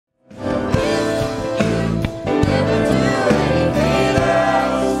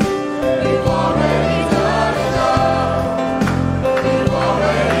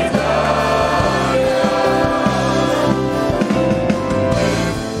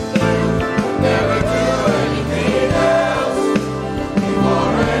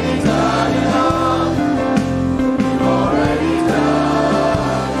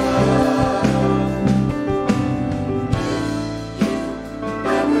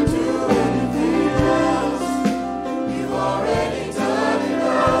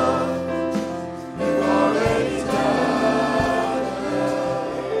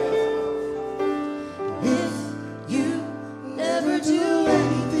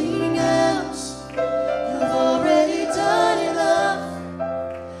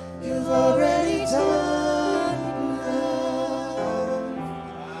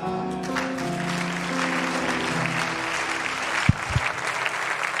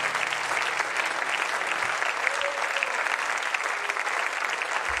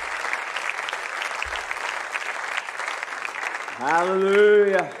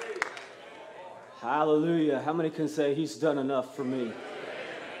Hallelujah. Hallelujah. How many can say he's done enough for me?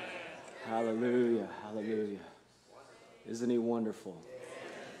 Hallelujah. Hallelujah. Isn't he wonderful?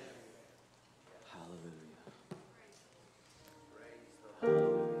 Hallelujah.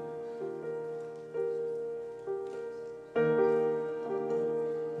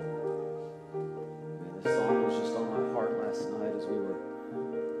 Man, this song was just on my heart last night as we were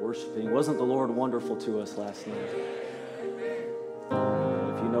worshiping. Wasn't the Lord wonderful to us last night?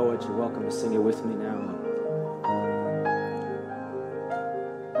 If you know it, you're welcome to sing it with me now.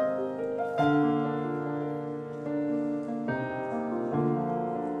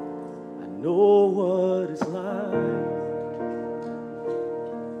 I know what it's like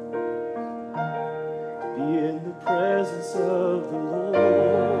to be in the presence of the Lord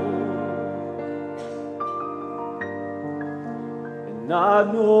and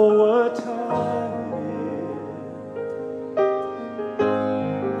not know what time.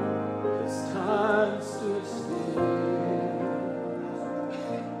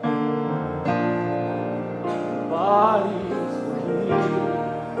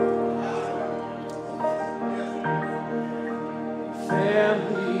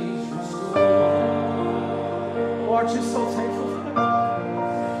 Aren't you so thankful for that?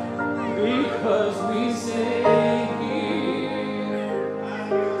 Because we sing here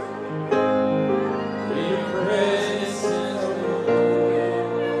in your presence, Lord.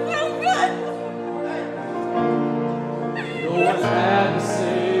 No one had to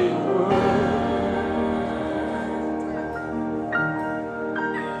say a word.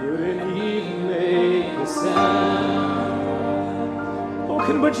 Couldn't even make a sound. Oh,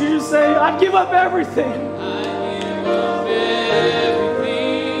 but you just say, I'd give up everything.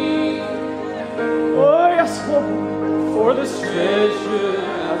 For this treasure I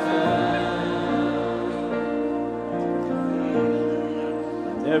found, I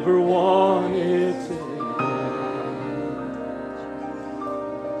never wanted to end.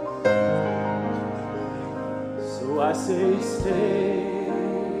 So I say, stay.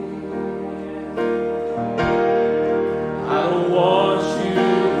 I don't want you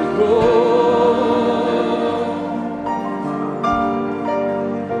to go.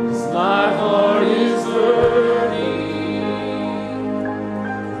 My heart is burning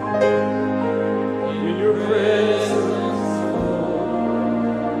in your presence, Lord.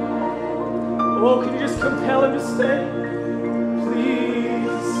 Oh, can you just compel him to stay?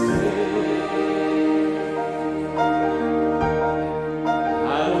 Please stay. I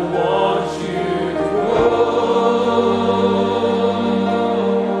don't want you to go.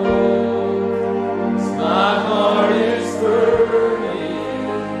 'Cause my heart is burning.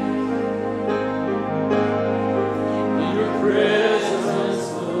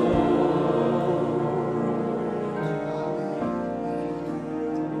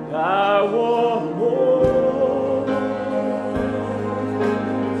 I want more.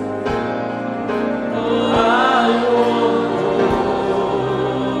 I want more.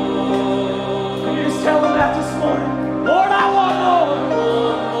 Can you just tell him that this morning? Lord, I want more.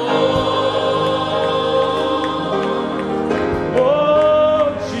 Oh,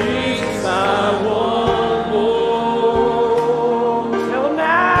 Jesus, I want more. Tell him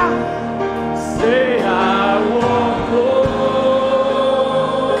now. Say, I want more.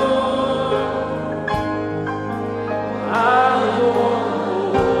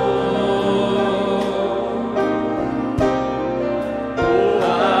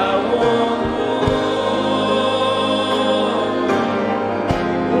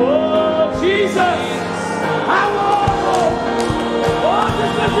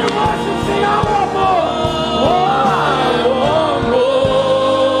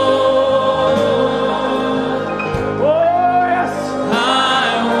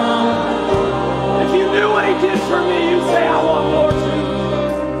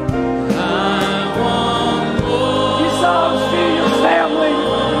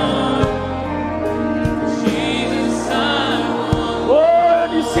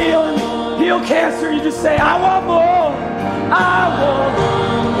 Cancer, you just say, I want more. I want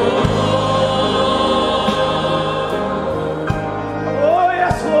more. Oh,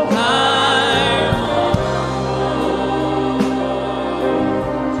 yes, Lord.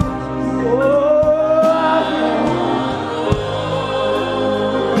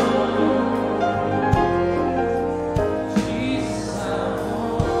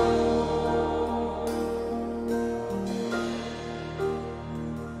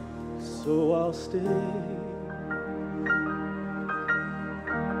 So I'll stay.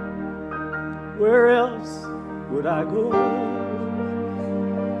 Where else would I go?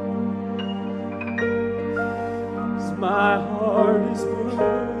 'Cause my heart is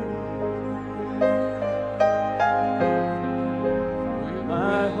burning.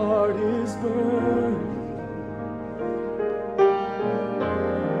 My heart is burning.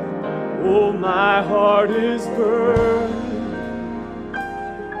 Oh, my heart is burning.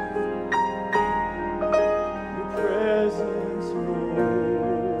 Your presence, Lord.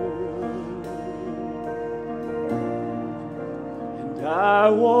 And I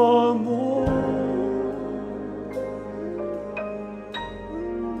want more.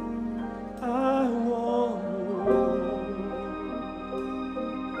 I want more.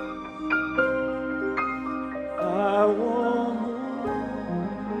 I want more.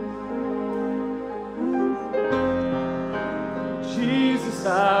 Jesus,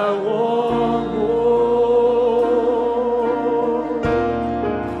 I want more.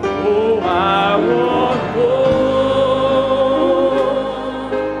 Oh, I want more.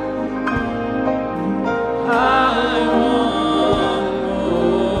 I want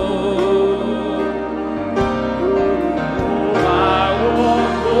more. Oh, I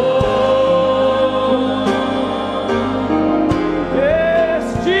want more.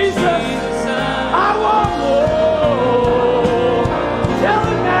 Yes, Jesus, I want more. Tell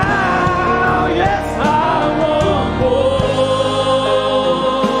him now, yes, I want more.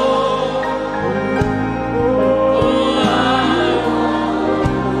 Oh,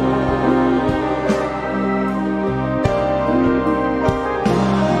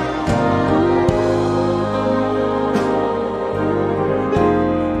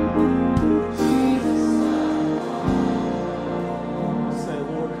 I say,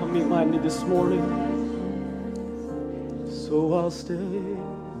 Lord, come meet my need this morning. So I'll stay.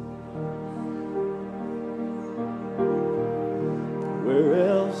 Where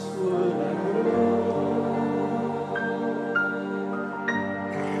else would I go?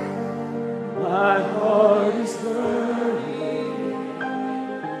 My heart is burning.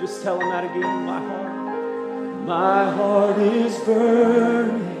 Can you just tell him that again? My heart is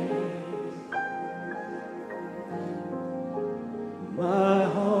burning. My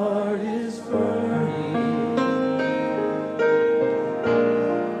heart is burning.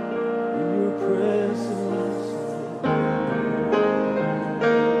 In your presence,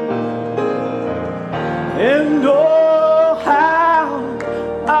 and oh, how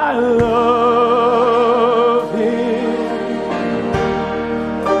I love him.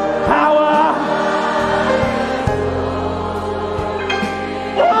 How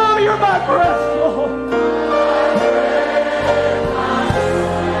oh, you're my breath, Lord.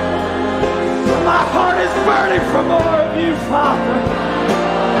 My heart is burning for more of you, Father.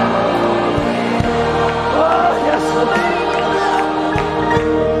 Oh, yes, Lord.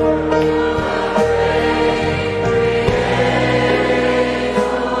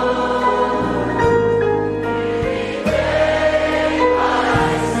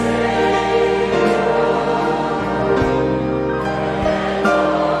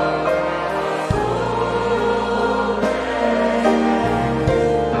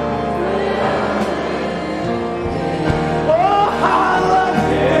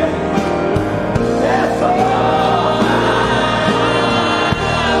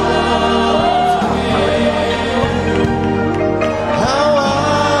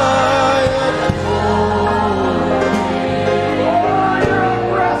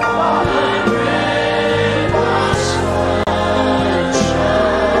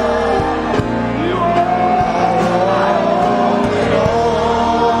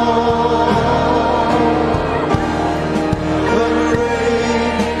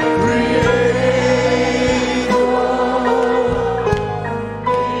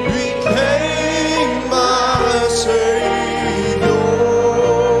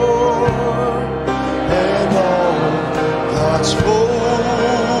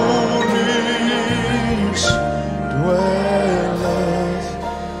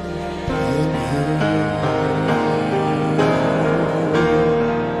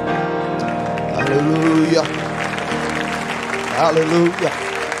 Hallelujah. Hallelujah.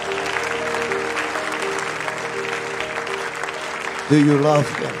 Do you love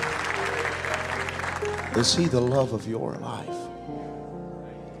him? Is he the love of your life?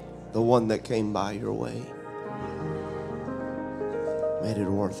 The one that came by your way? Made it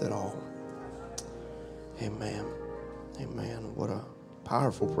worth it all. Amen. Amen. What a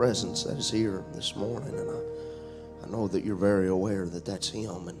powerful presence that is here this morning. And I know that you're very aware that that's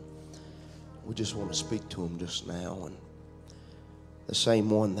him. And we just want to speak to him just now. And the same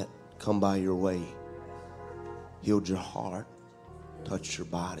one that come by your way, healed your heart, touched your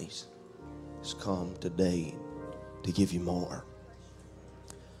bodies, has come today to give you more.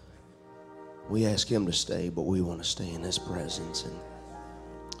 We ask Him to stay, but we want to stay in His presence. And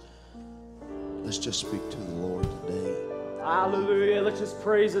let's just speak to the Lord today. Hallelujah. Let's just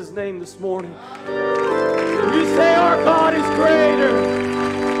praise His name this morning. You say our God is greater.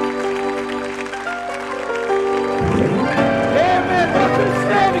 Amen. What can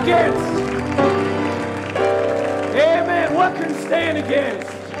stand against? Amen. What can stand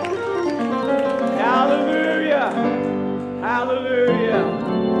against? Hallelujah. Hallelujah.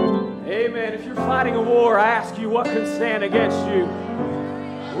 Amen. If you're fighting a war, I ask you, what can stand against you?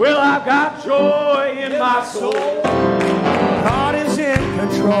 Well, I've got joy in my soul. God is in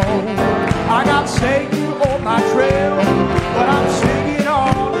control. I got Satan on my trail, but I'm singing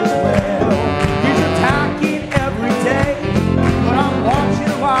all is well. He's attacking every day, but I'm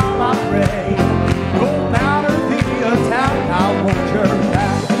watching while I pray. No matter the attack, I won't turn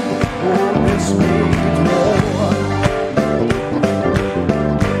back. Oh, this means war.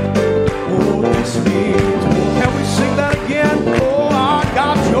 Oh, this means war. Can we sing that again? Oh, I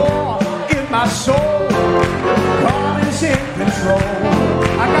got joy in my soul. God is in control.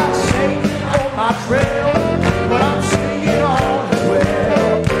 I got Satan on my trail, but I'm singing all is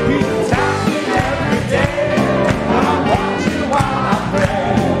well. He's attacking every day, but I'm watching while I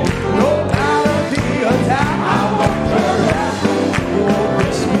pray. No matter the attack, I won't turn back. Oh,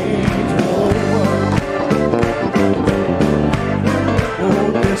 this means war. Oh,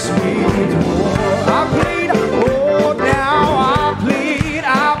 this means war. I plead, oh, now I plead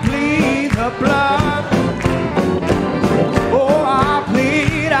the blood. Oh, I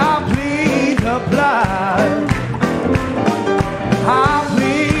plead the blood. I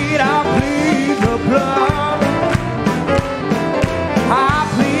plead the blood. I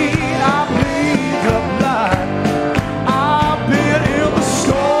plead the blood. I've been in the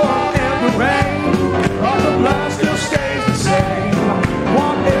storm and the rain, but the blood still stays the same.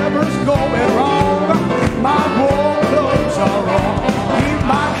 Whatever's going wrong, my war clothes are on. He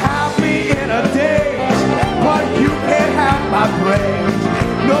might have me in a daze, but you can't have my praise.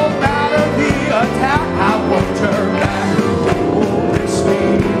 No matter the attack, I won't turn back. Oh, this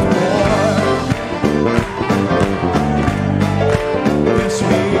means war. This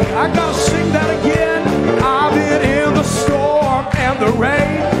means I gotta sing that again. I've been in the storm and the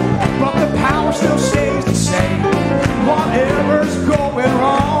rain, but the power still stays the same. Whatever's going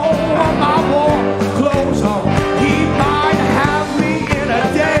wrong, my war clothes on. He might have me in a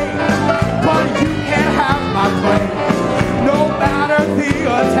daze, but you can't have my praise. No matter the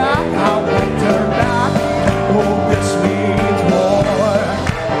attack, I won't turn back. Oh, this means war.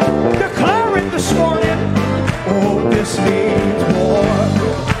 Declare it this morning. Oh, this means war.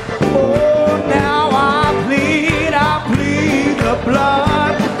 Oh, now I plead the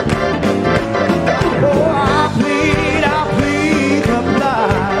blood. Oh, I plead the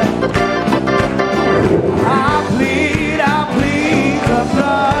blood. I plead the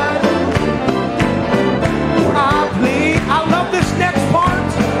blood. I love this next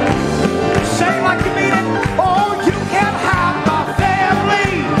part. Say it like you mean it. Oh, you can have my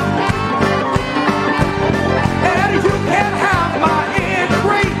family, and you can have my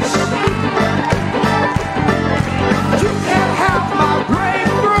increase. You can have my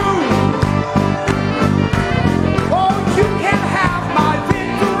breakthrough. Oh, you can have my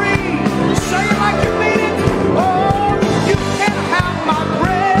victory. Say it like you mean it. Oh, you can have my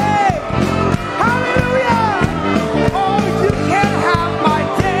praise. Hallelujah. Oh, you can have my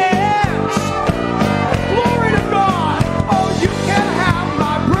dance. Glory to God. Oh, you can have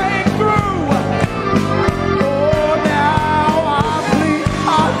my breakthrough. Oh, now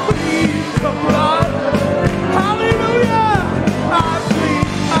I plead the blood. Hallelujah. I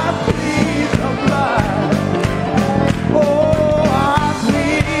plead the blood. Oh, I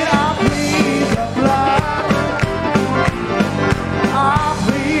plead the blood. I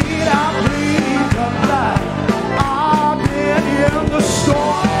plead the blood. I've been in the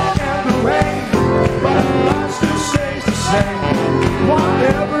storm and the rain, but the blood still stays the same.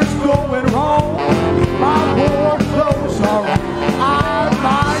 Whatever's going wrong, my war clothes are on. I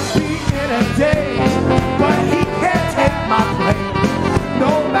might be in a daze, but He can't take my place.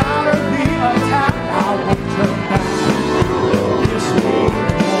 No matter the attack, I won't turn back. This means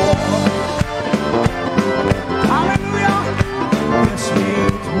war. Hallelujah. This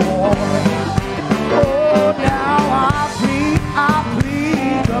means war. Oh, now I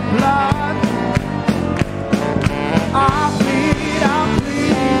plead the blood. I plead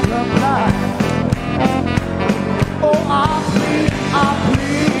the blood. Oh, I plead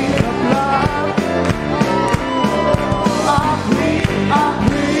the blood. I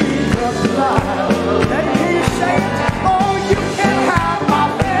plead the blood. Let me hear you say it. Oh, you can have my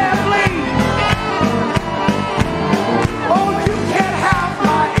family.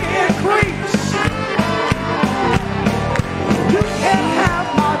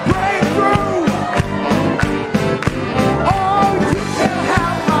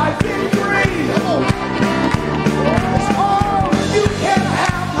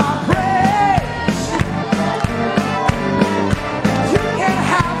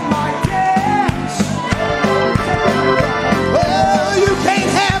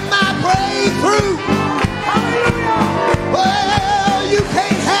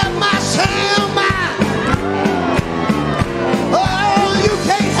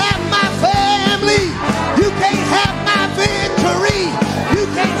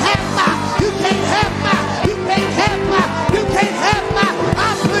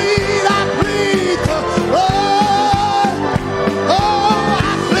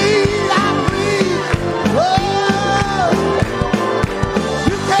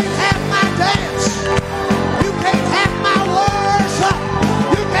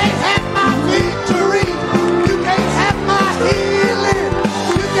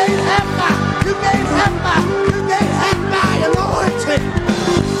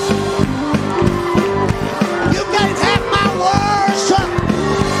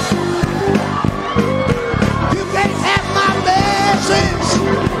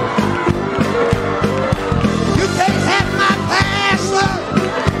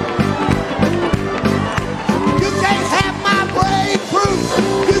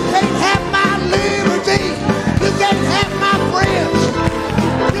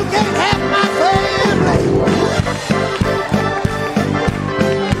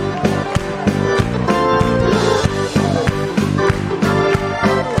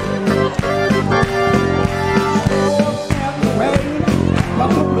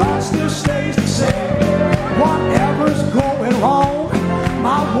 blood still stays the same. Whatever's going wrong,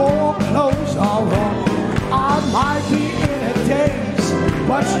 my war clothes are on. I might be in a daze,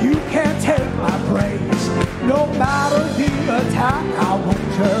 but you can't take my praise. No matter the attack, I won't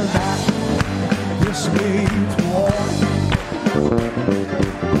turn back. This means war.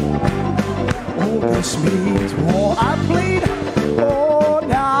 Oh, this means war. I plead. Oh,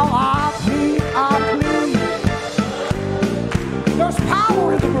 now I plead. I plead. There's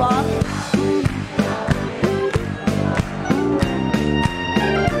power in the blood.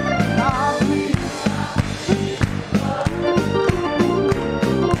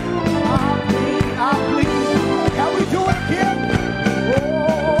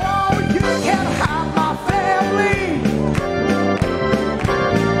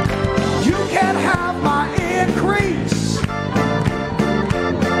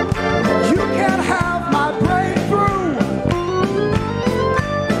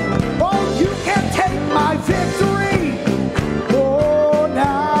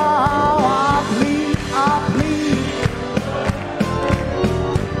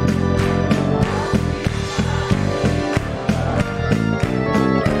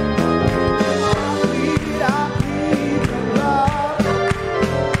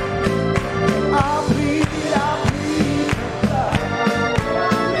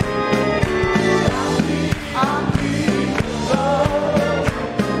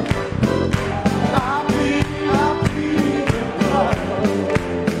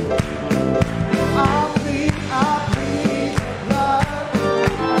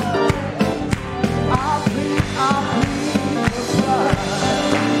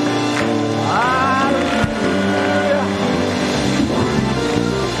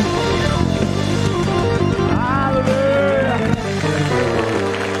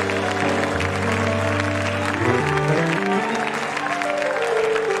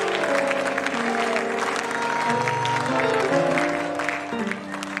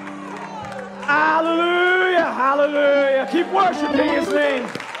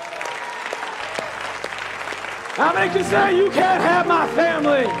 How many can say you can't have my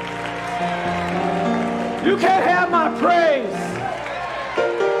family? You can't have my praise.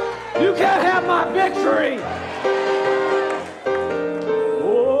 You can't have my victory.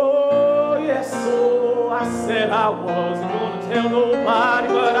 Oh, yes, oh, I said I wasn't going to tell nobody,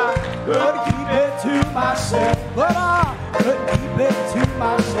 but I couldn't keep it to myself. But I couldn't keep it to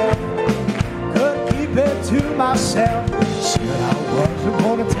myself. Couldn't keep it to myself. Said I wasn't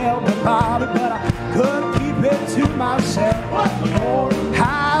going to tell nobody, but I couldn't keep it to myself. What the Lord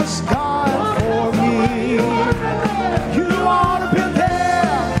has done for me. You ought to be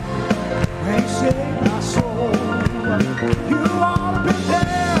there when He saved my soul. You ought to be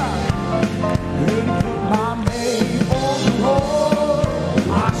there when He put my name on the roll.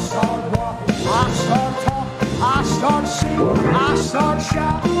 I start walking, I start talking, I start singing, I start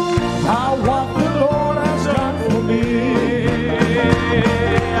shouting about what the Lord has done for me.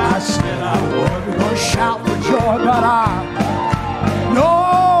 I said I wasn't going to shout for joy, but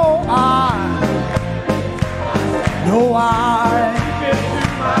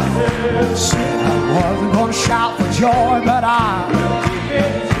said I wasn't going to shout for joy, but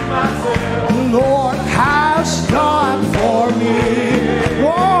the Lord has done for me.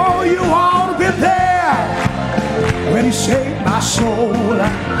 Oh, you ought to be there when He saved my soul.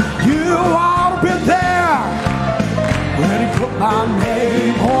 You ought to be there when He put my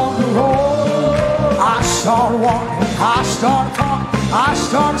name on the roll. I start walking, I start talking, I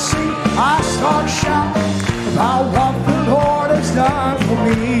start singing, I start shouting about what the Lord has done for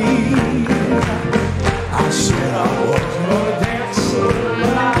me. I said I wasn't going to